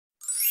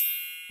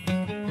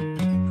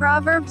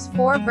Proverbs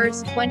 4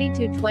 verse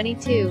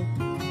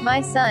 20-22.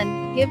 My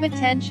son, give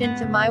attention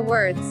to my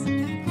words.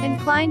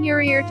 Incline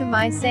your ear to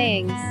my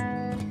sayings.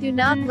 Do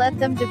not let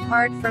them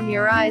depart from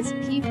your eyes,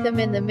 keep them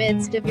in the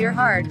midst of your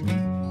heart.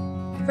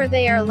 For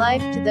they are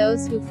life to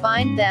those who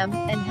find them,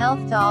 and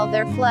health to all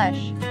their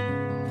flesh.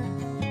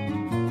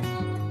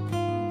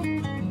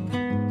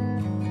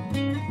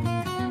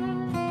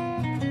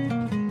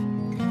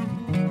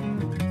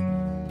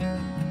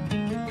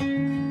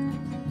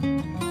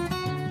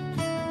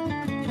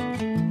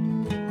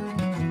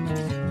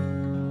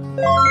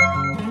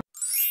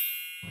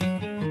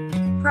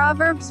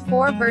 Proverbs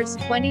 4 verse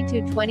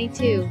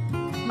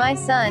 20-22. My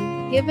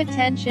son, give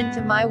attention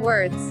to my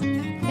words.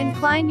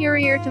 Incline your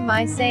ear to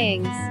my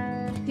sayings.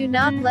 Do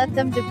not let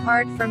them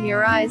depart from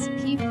your eyes,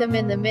 keep them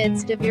in the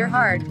midst of your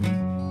heart.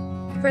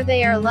 For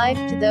they are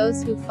life to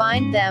those who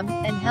find them,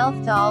 and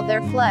health to all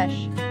their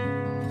flesh.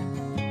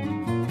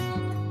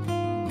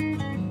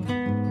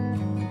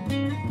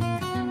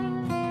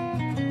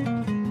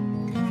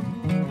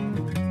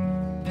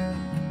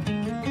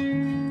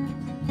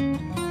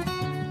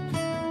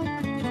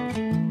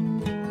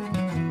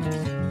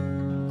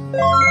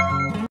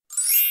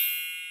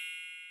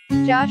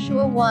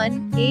 Joshua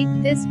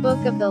 1:8 This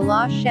book of the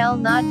law shall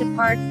not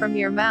depart from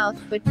your mouth,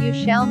 but you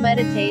shall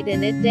meditate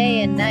in it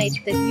day and night,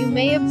 that you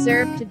may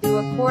observe to do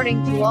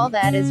according to all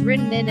that is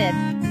written in it.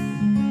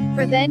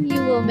 For then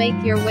you will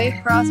make your way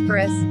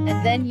prosperous,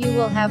 and then you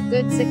will have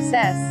good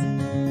success.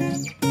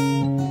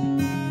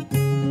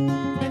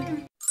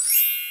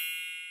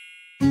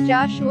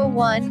 Joshua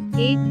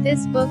 1:8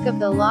 This book of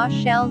the law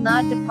shall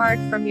not depart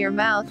from your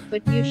mouth,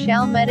 but you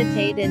shall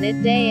meditate in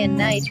it day and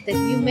night, that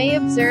you may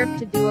observe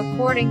to do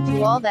according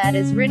to all that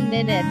is written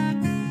in it.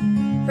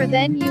 For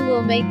then you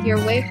will make your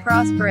way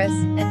prosperous,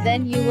 and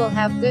then you will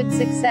have good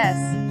success.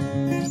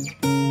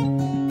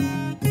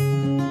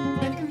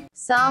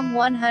 Psalm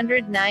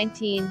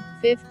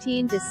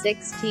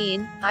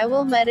 119:15-16 I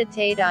will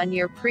meditate on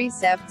your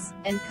precepts,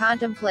 and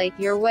contemplate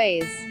your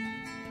ways.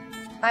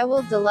 I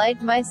will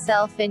delight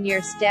myself in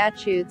your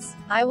statutes,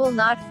 I will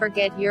not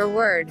forget your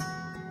word.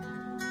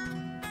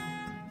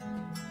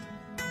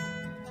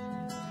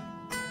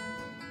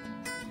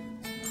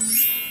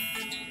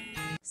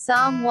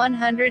 Psalm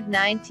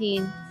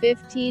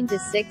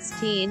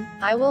 119:15-16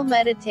 I will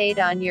meditate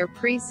on your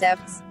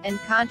precepts, and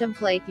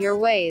contemplate your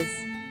ways.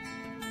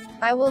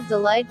 I will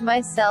delight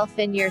myself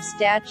in your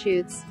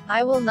statutes,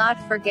 I will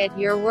not forget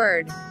your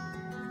word.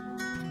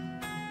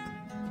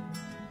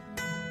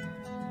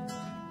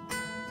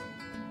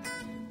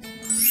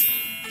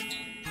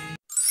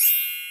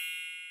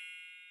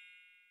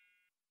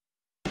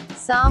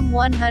 Psalm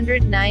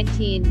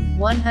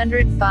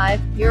 119:105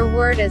 Your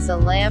word is a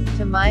lamp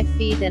to my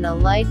feet and a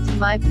light to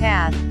my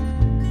path.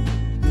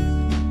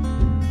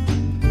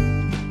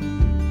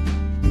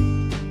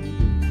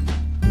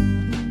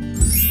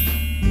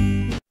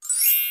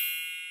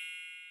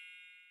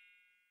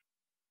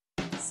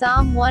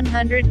 Psalm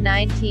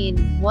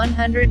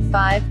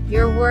 119:105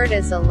 Your word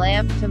is a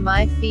lamp to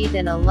my feet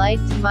and a light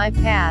to my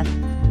path.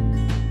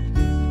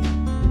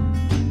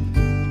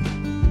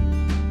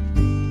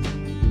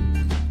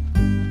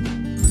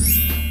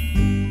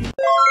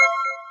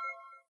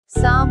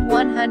 Psalm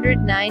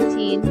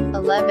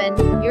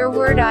 119:11 Your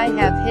word I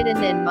have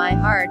hidden in my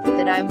heart,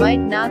 that I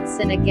might not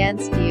sin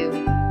against you.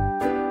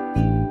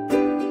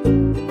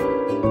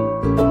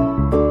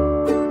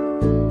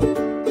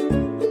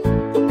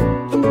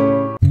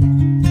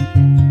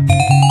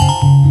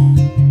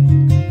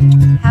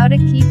 How to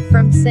keep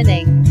from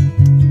sinning.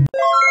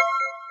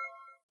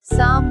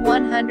 Psalm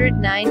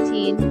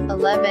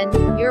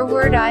 119:11 Your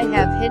word I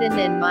have hidden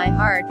in my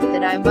heart,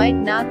 that I might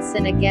not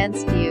sin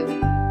against you.